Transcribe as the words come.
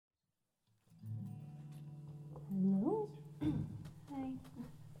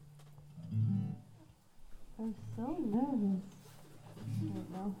I'm so nervous. I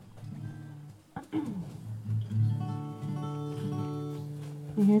don't know.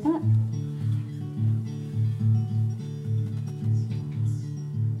 Can you hear that?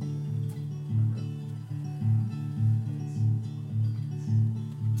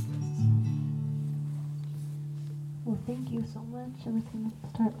 Well, thank you so much. I was going to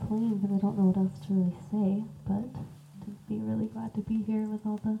start playing, but I don't know what else to really say, but to be really glad to be here with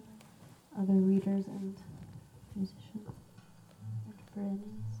all the other readers and musicians and friends.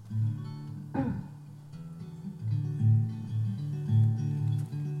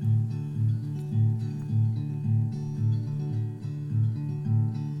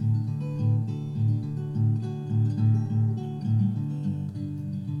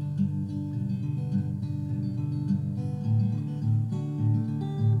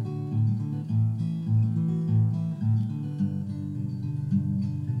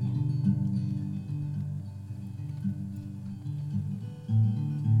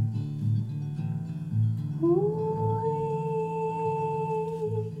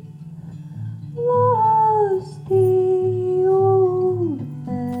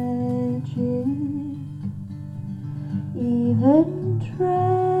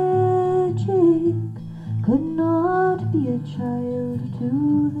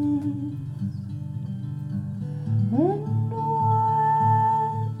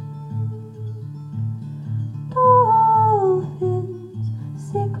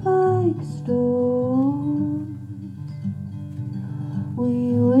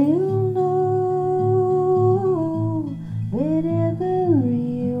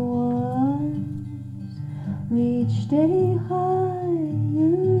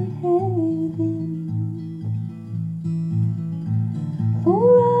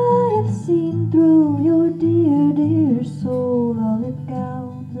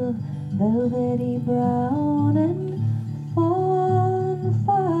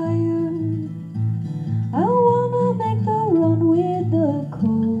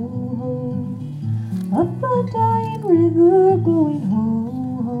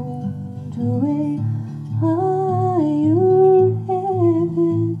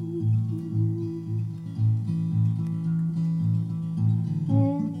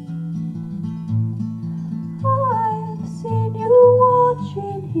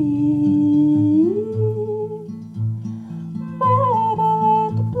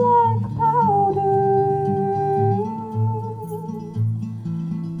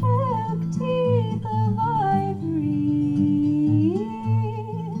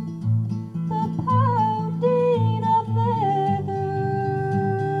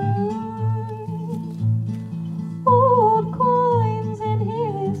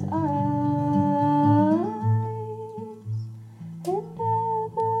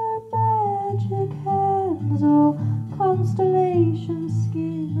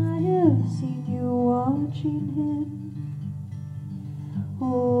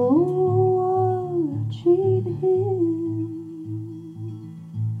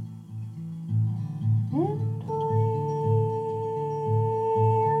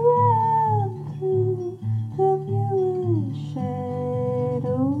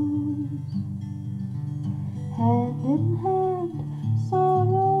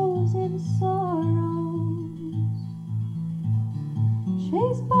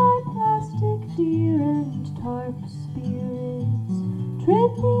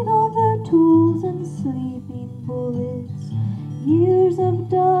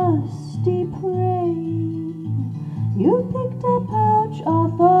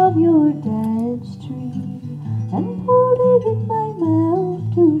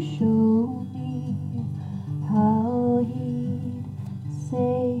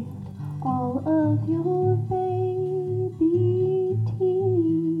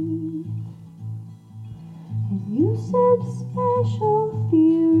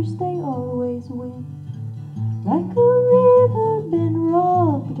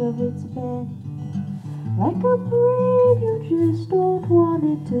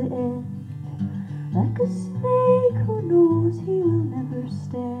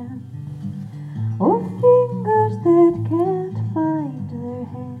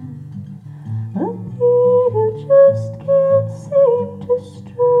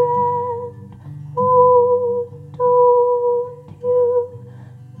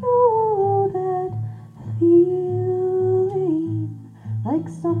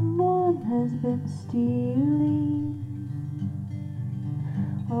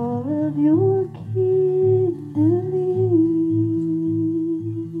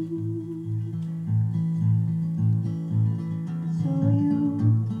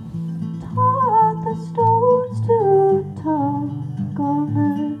 Story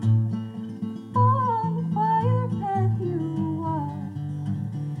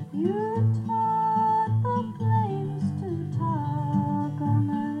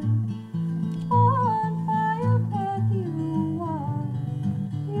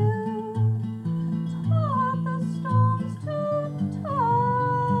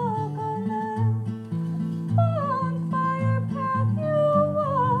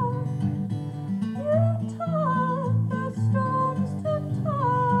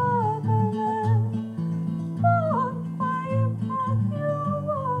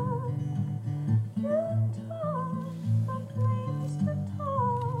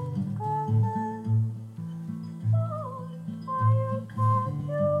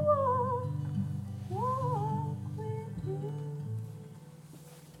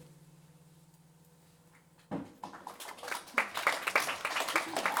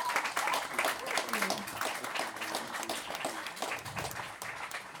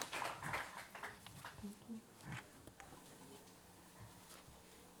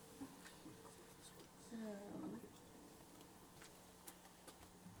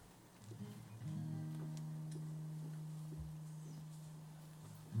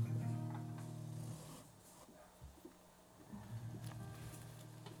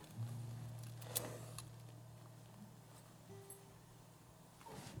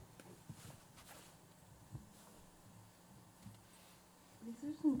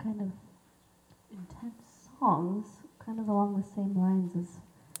kind of intense songs, kind of along the same lines as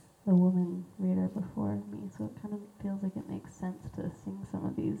the woman reader before me, so it kind of feels like it makes sense to sing some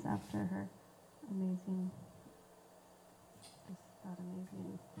of these after her amazing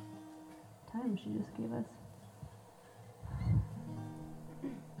time she just gave us.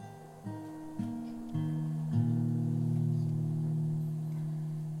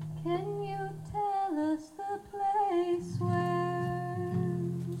 Can you tell us the place where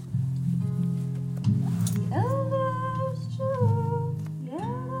the elders chew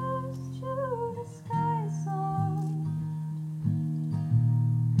the sky song,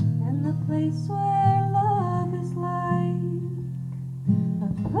 and the place where love is like a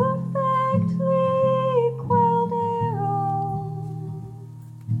perfectly quelled arrow,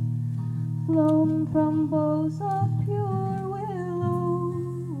 flown from bows of pure willow,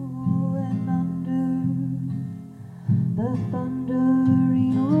 and under the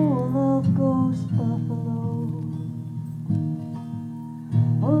thundering roll of ghost buffalo.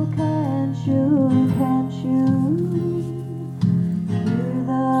 Oh, can't you hear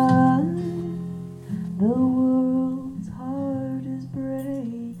the world's heart is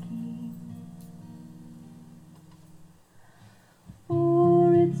breaking?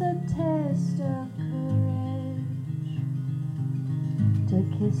 For it's a test of courage to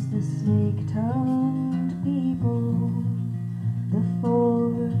kiss the snake-tongued people, the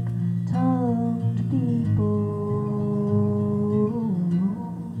fork-tongued people.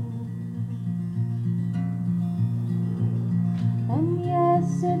 And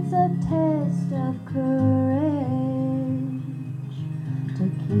yes, it's a test of courage to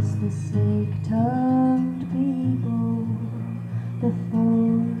kiss the snake-tongued people, the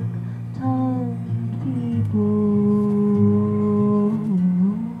fork-tongued people.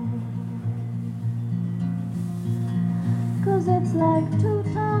 'Cause it's like two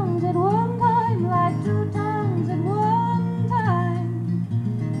tongues at one time, like two tongues at one time.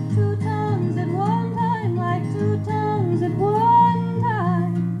 Two tongues at one time, like two tongues at one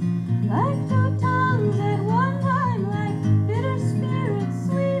time. Like two tongues at one time, like bitter spirit,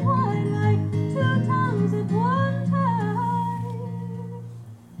 sweet wine, like two tongues at one time.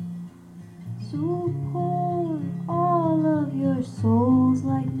 So pour all of your souls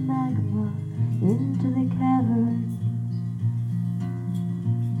like magma into the caverns.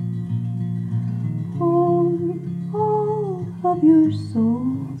 Pour all of your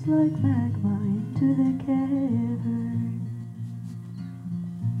souls like magma into the caverns.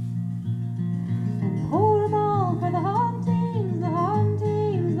 And pour them all for the hauntings, the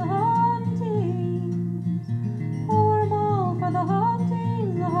hauntings, the hauntings. Pour them all for the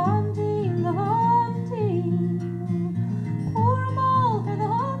hauntings, the hauntings, the hauntings. Pour them all for the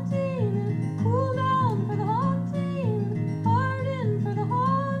haunting, cool down for the haunting, harden for the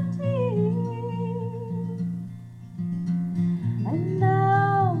haunting. And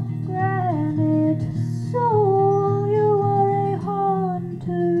now, granite soul, you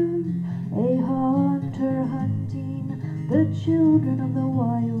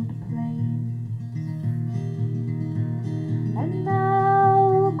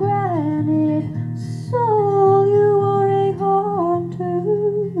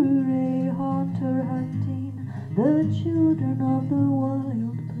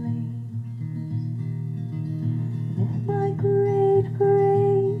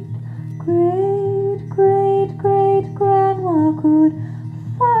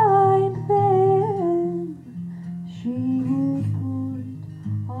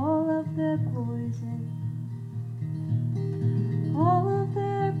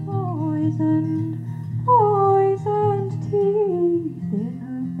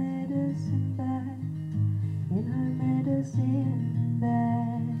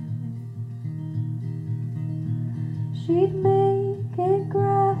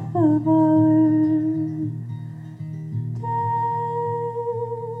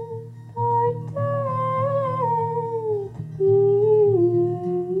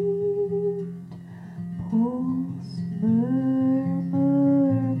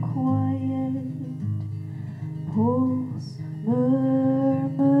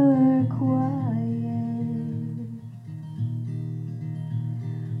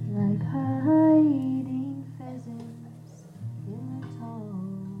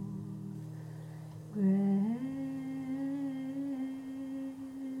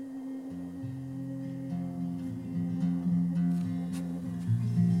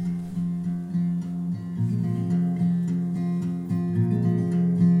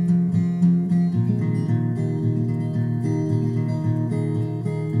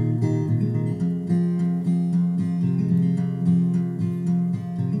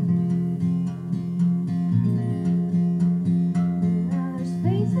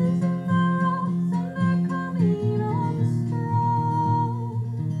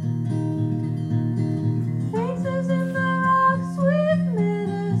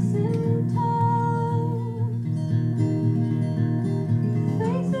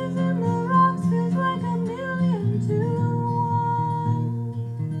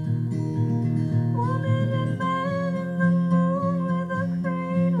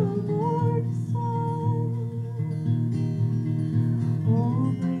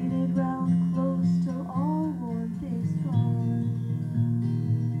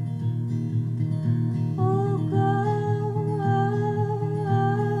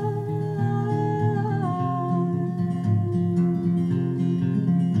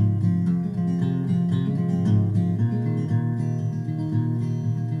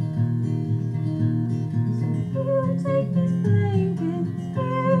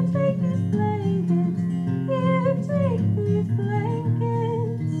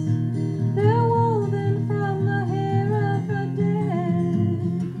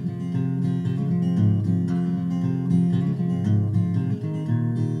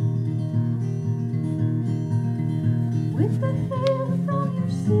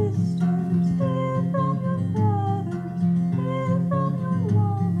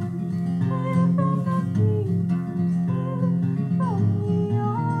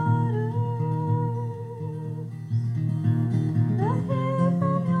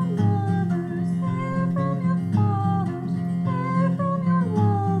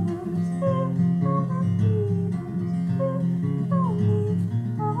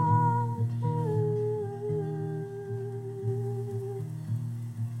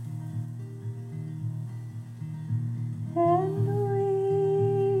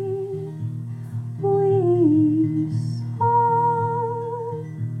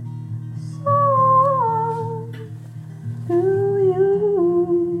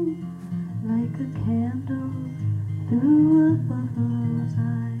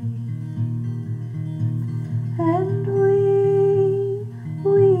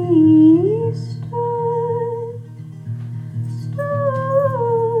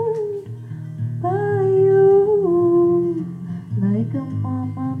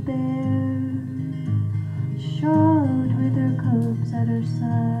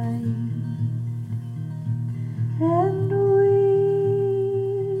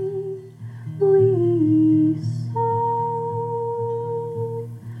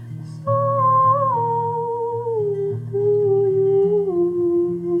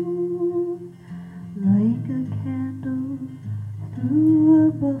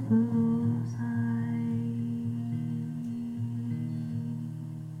buffalo's hide.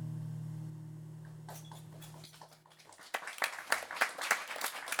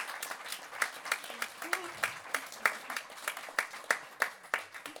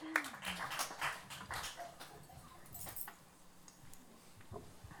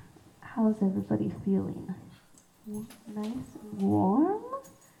 How's everybody feeling? Nice and warm?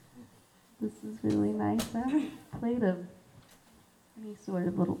 This is really nice. I haven't played any sort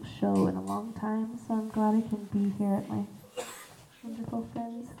of little show in a long time, so I'm glad I can be here at my wonderful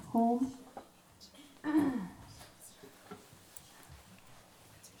friend's home.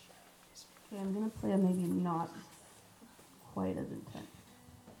 Okay, I'm going to play a maybe not quite as intense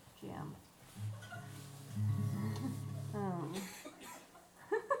jam.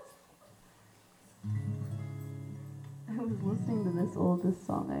 I was listening to this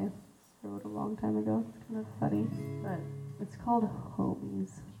song I wrote a long time ago. It's kind of funny, but it's called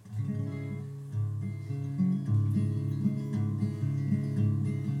Homies.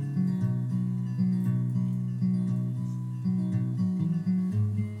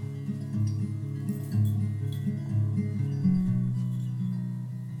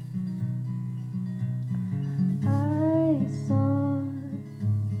 I saw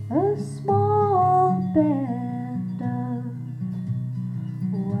a small band of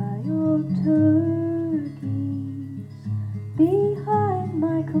wild turkeys behind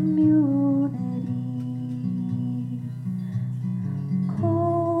my community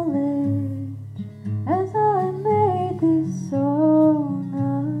college as I made this song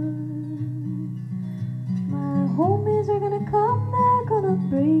up. My homies are gonna come, they're gonna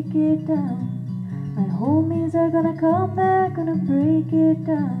break it down. My homies are gonna come, they're gonna break it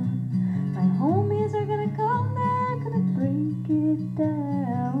down. My homies are gonna come, they're gonna break it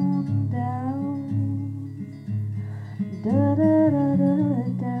down, down, da da da da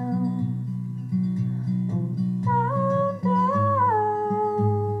down, oh down, down,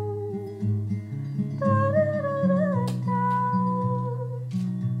 da da da da down.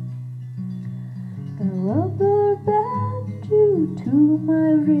 The rubber band you to my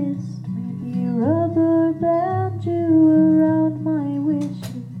wrist, maybe rubber band you around my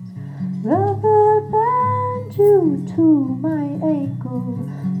wishes. Rubber band you to my ankle,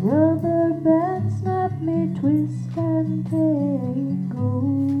 rubber band snap me, twist and tangle.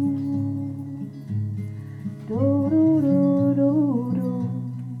 Do do do do do,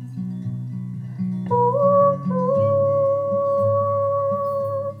 do do,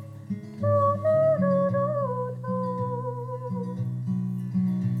 do do do do do.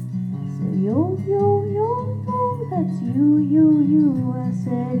 I said yo yo yo yo, that's you you you. I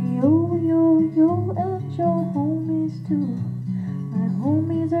said yo yo yo, and your homies too. My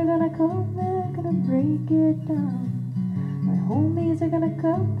homies are gonna come, they're gonna break it down. My homies are gonna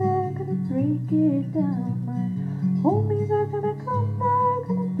come, they're gonna break it down. My homies are gonna come, they're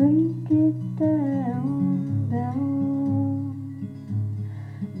gonna break it down, down,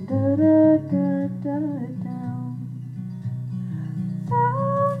 da da da da down,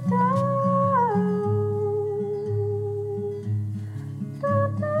 down, down, da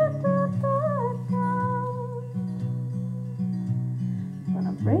da da da down.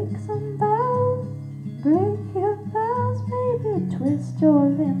 Gonna break some vows, break your vows, maybe twist your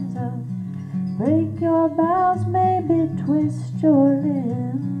limbs up. Break your vows, maybe twist your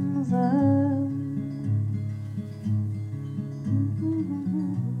limbs up.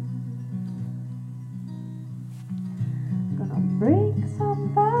 Gonna break some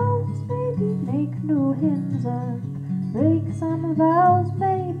vows, maybe make new hymns up. Break some vows,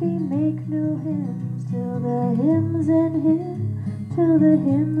 maybe make new hymns. Till the hymns in him, till the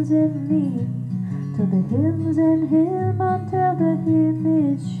hymns in me. Till the hymns in him, until the hymn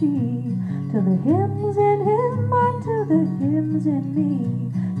is she. Till the hymns in him, until the hymns in me.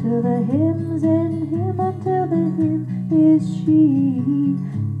 Till the hymns in him, until the hymn is she.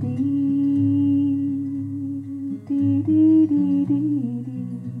 Dee, dee, dee, dee, dee, dee.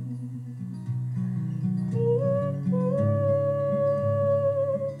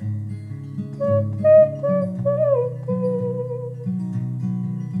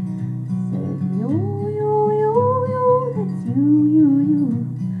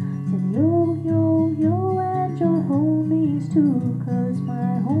 Cause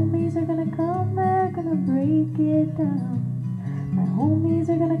my homies are gonna come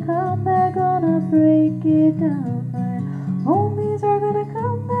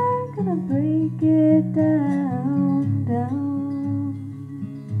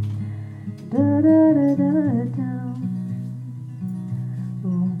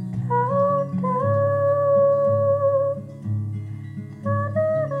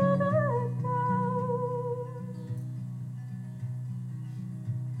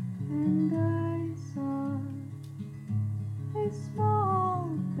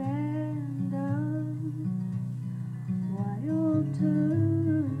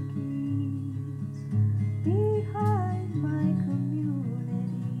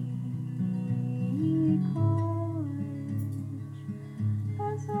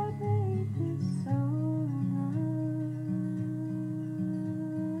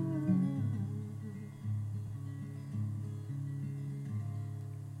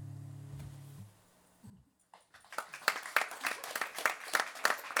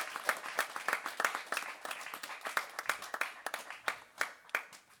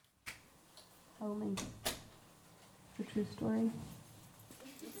tell me. It's a true story.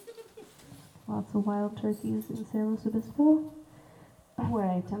 Lots of wild turkeys in San Luis Obispo, where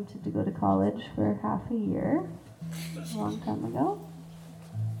I attempted to go to college for half a year, a long time ago.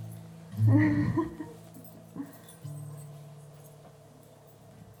 Okay.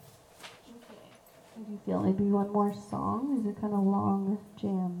 How do you feel? Maybe one more song? These are kind of long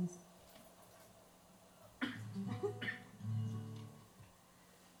jams.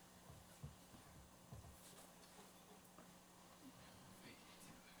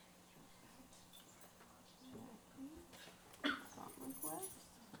 Song request?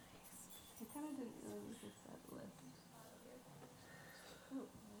 I kind of didn't really make a set list. Oh,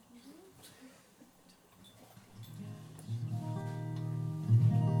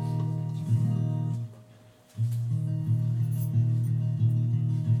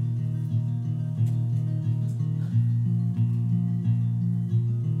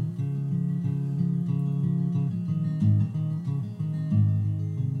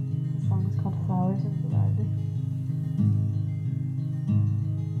 the song is called Flowers and Blood.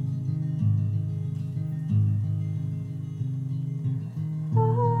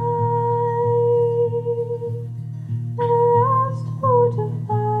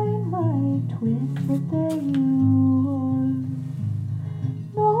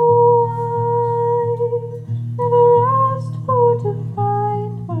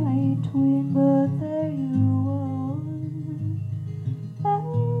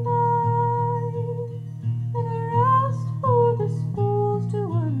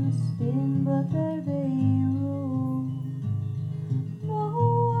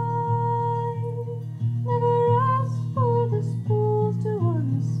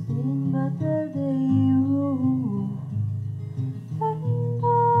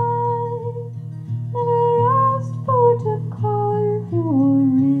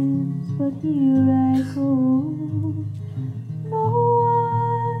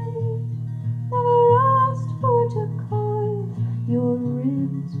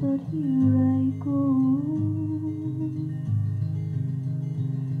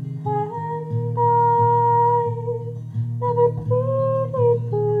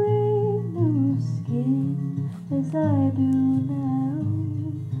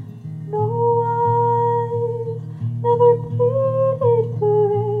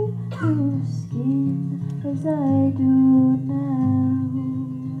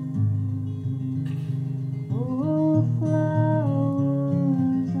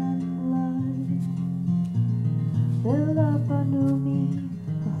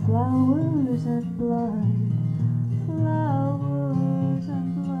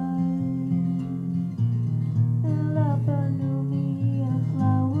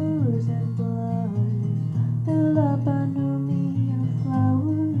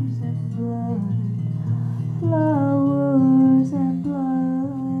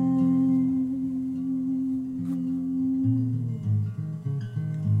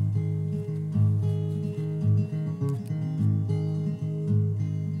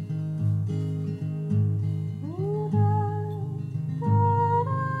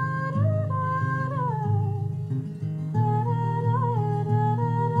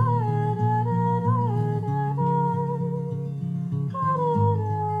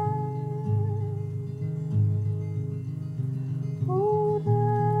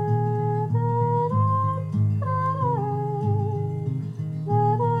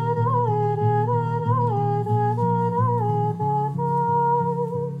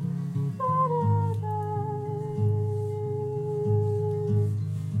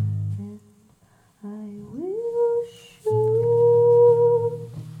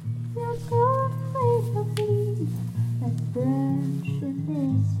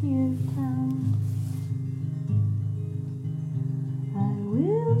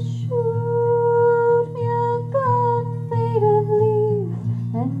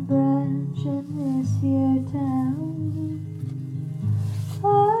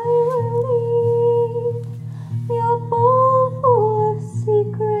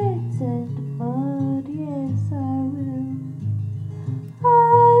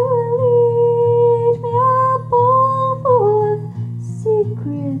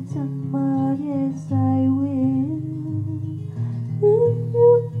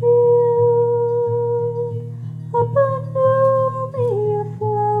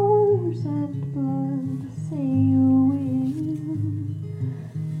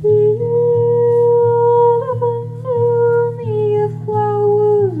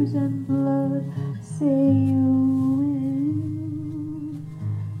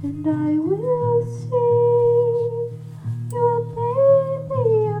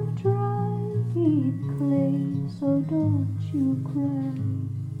 don't you cry.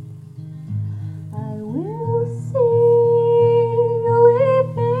 I will see you,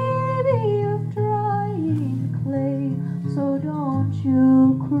 baby of drying clay, so don't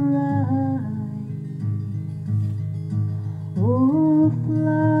you cry. Oh,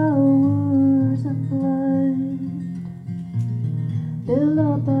 flowers and blood, build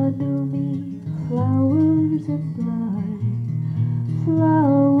up anew me, flowers and blood,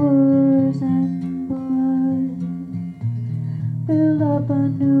 flowers and blood, build up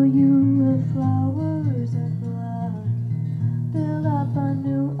anew you of flowers and blood, build up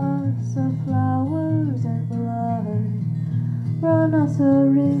anew us of flowers and blood, run us a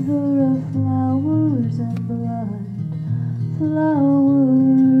river of flowers and blood,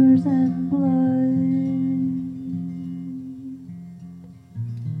 flowers and blood.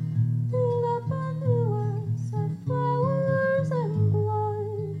 Build up anew us of flowers and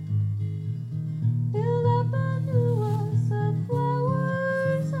blood. Build up anew us of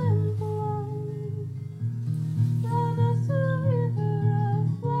flowers and blood. Run us a river of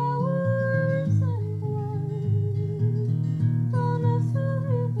flowers and blood. Run us a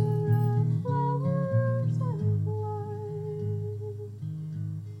river of flowers and blood.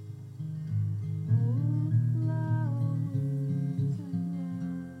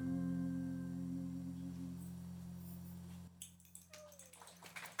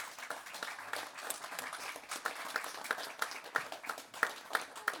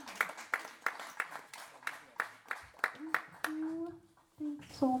 Thanks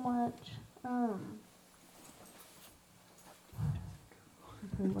so much. I'll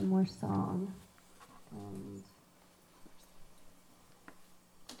play one more song. And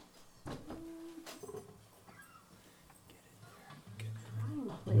I'm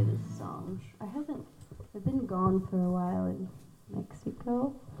gonna play this song. I've been gone for a while in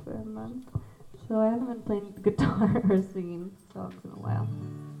Mexico for a month, so I haven't been playing the guitar or singing songs in a while.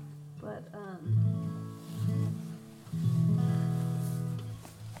 But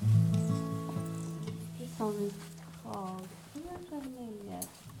this song is called, I don't have a name yet.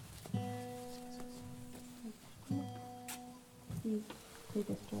 Please take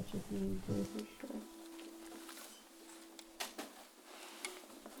a stretch with me and play for sure.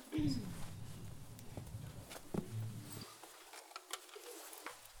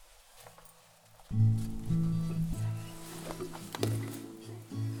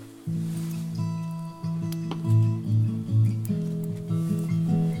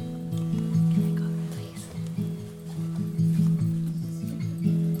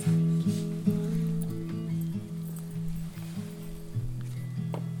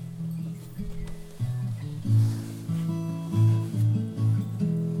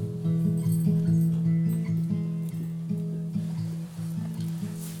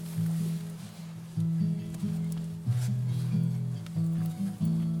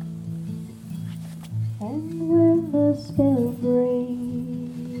 And when the spell breaks,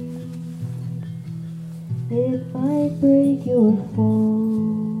 it might break your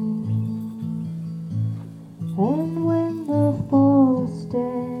fall. And when the fall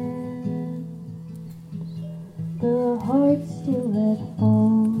stands, the heart still at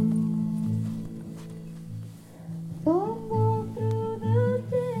fault. Don't walk through the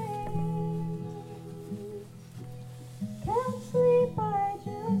day, can't sleep, I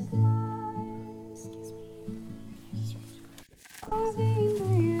just lie.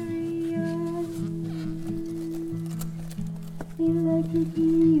 Electric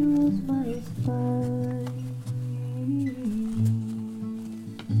heals my spine.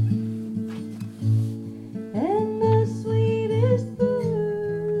 And the sweetest bird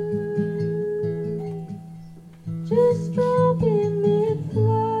just drop in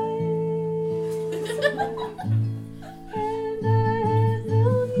mid-flight. And I have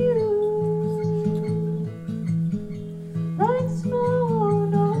known you like snow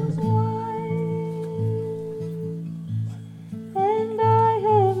knows white. And I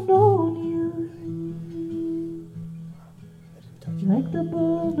have known you like the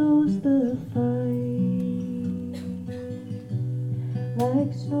bull knows the fight,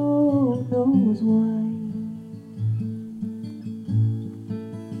 like snow knows white.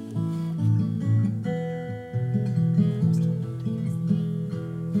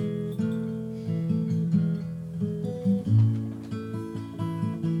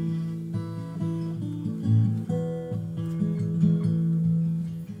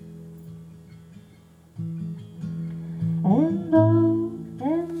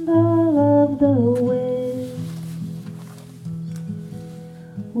 And all of the wind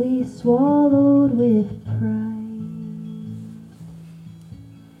we swallowed with pride.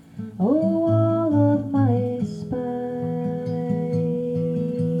 Oh, all of my spine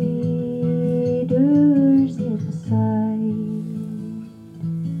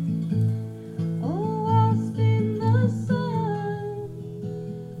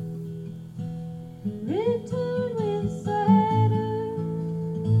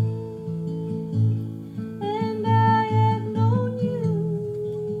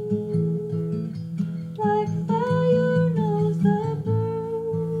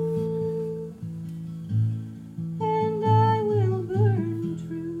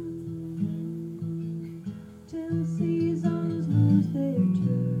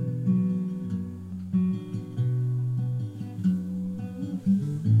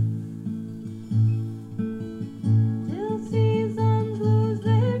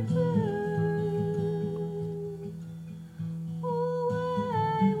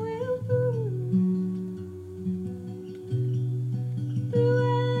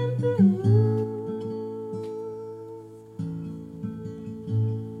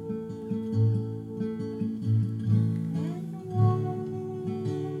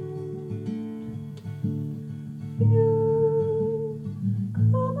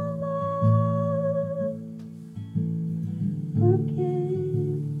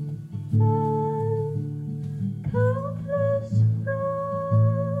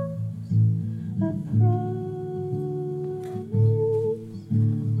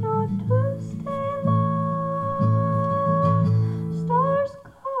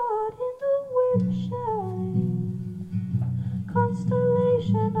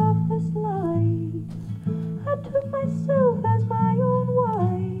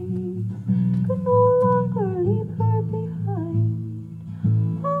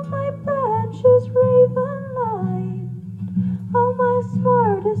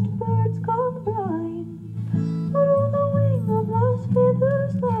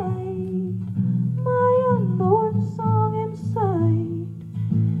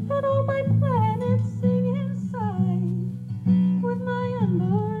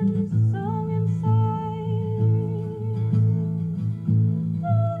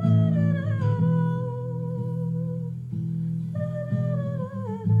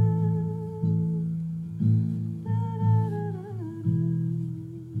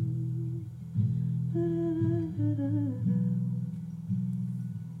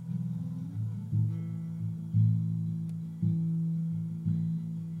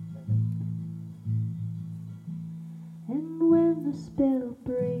spell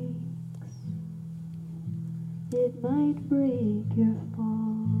breaks, it might break your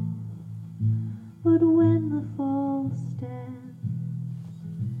fall. But when the fall stands,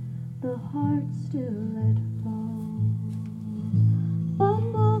 the heart still let fall.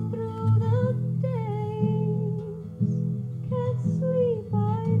 Fumble through the days, can't sleep,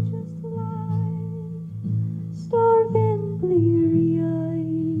 I just lie, starving,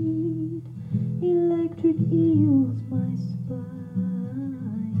 bleary-eyed, electric eels my spine.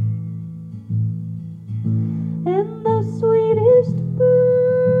 And the sweetest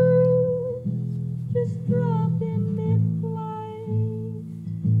birds just drop in mid-flight,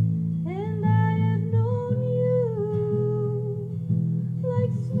 and I have known you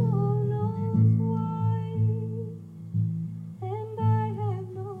like snow knows white, and I have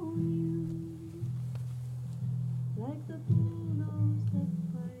known you like the bull knows the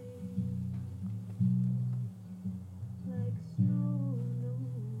fight, like snow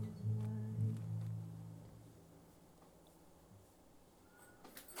knows white.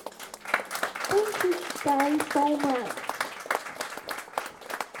 Thank you guys so much.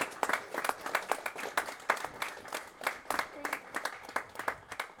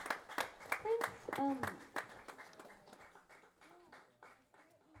 Thanks.